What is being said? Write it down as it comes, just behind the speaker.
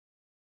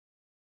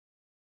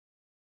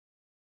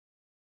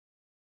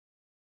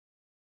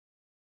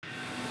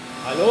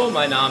Hello,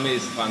 my name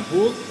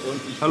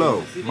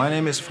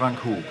is Frank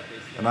Hug,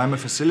 and I'm a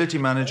facility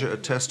manager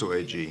at Testo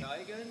AG.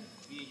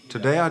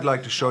 Today I'd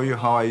like to show you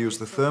how I use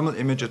the thermal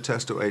imager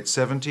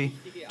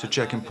Testo870 to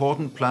check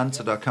important plants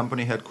at our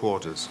company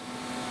headquarters.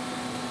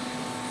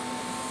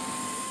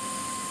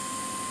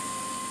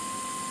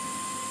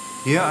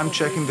 Here I'm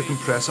checking the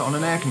compressor on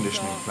an air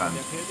conditioning plant,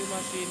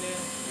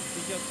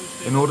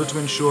 in order to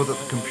ensure that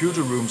the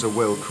computer rooms are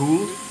well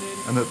cooled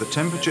and that the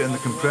temperature in the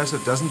compressor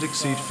doesn't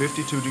exceed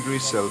 52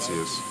 degrees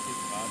Celsius.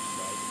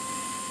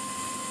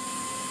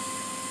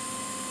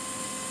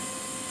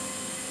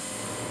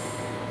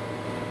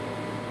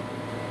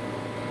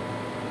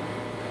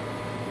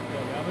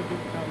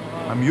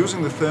 I'm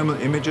using the thermal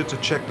imager to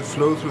check the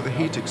flow through the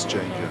heat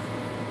exchanger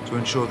to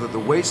ensure that the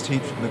waste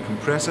heat from the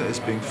compressor is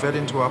being fed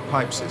into our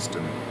pipe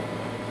system.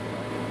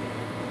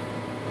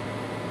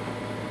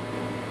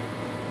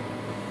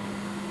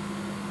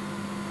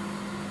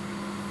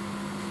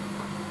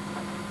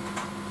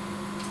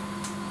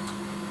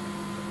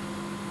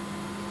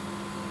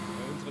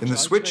 In the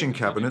switching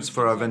cabinets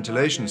for our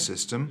ventilation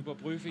system,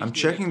 I'm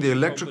checking the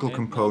electrical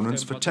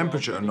components for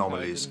temperature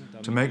anomalies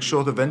to make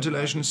sure the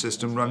ventilation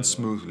system runs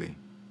smoothly.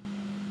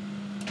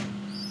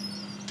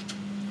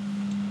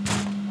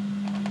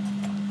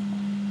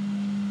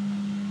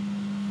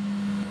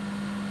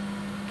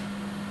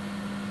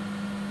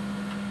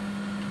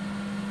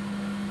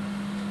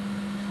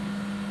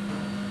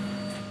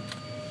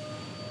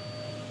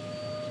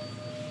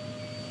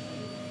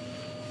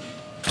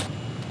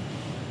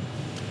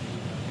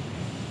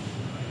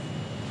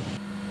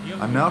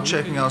 I'm now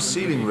checking our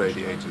ceiling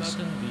radiators,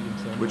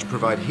 which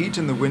provide heat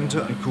in the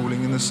winter and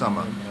cooling in the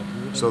summer,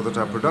 so that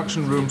our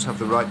production rooms have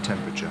the right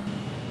temperature.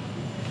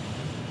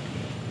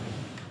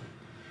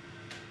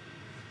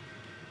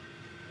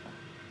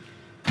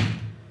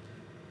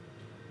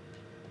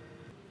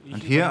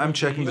 And here I'm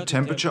checking the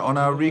temperature on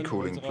our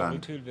recooling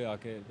plant.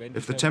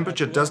 If the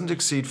temperature doesn't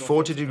exceed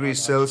 40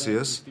 degrees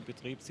Celsius,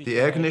 the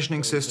air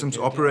conditioning system's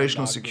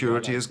operational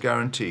security is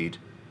guaranteed.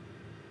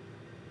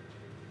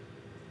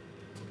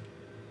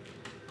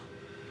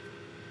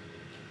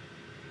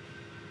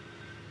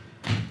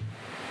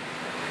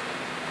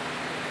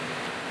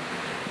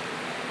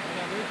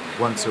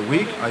 Once a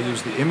week, I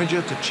use the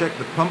imager to check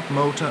the pump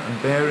motor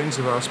and bearings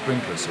of our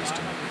sprinkler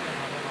system.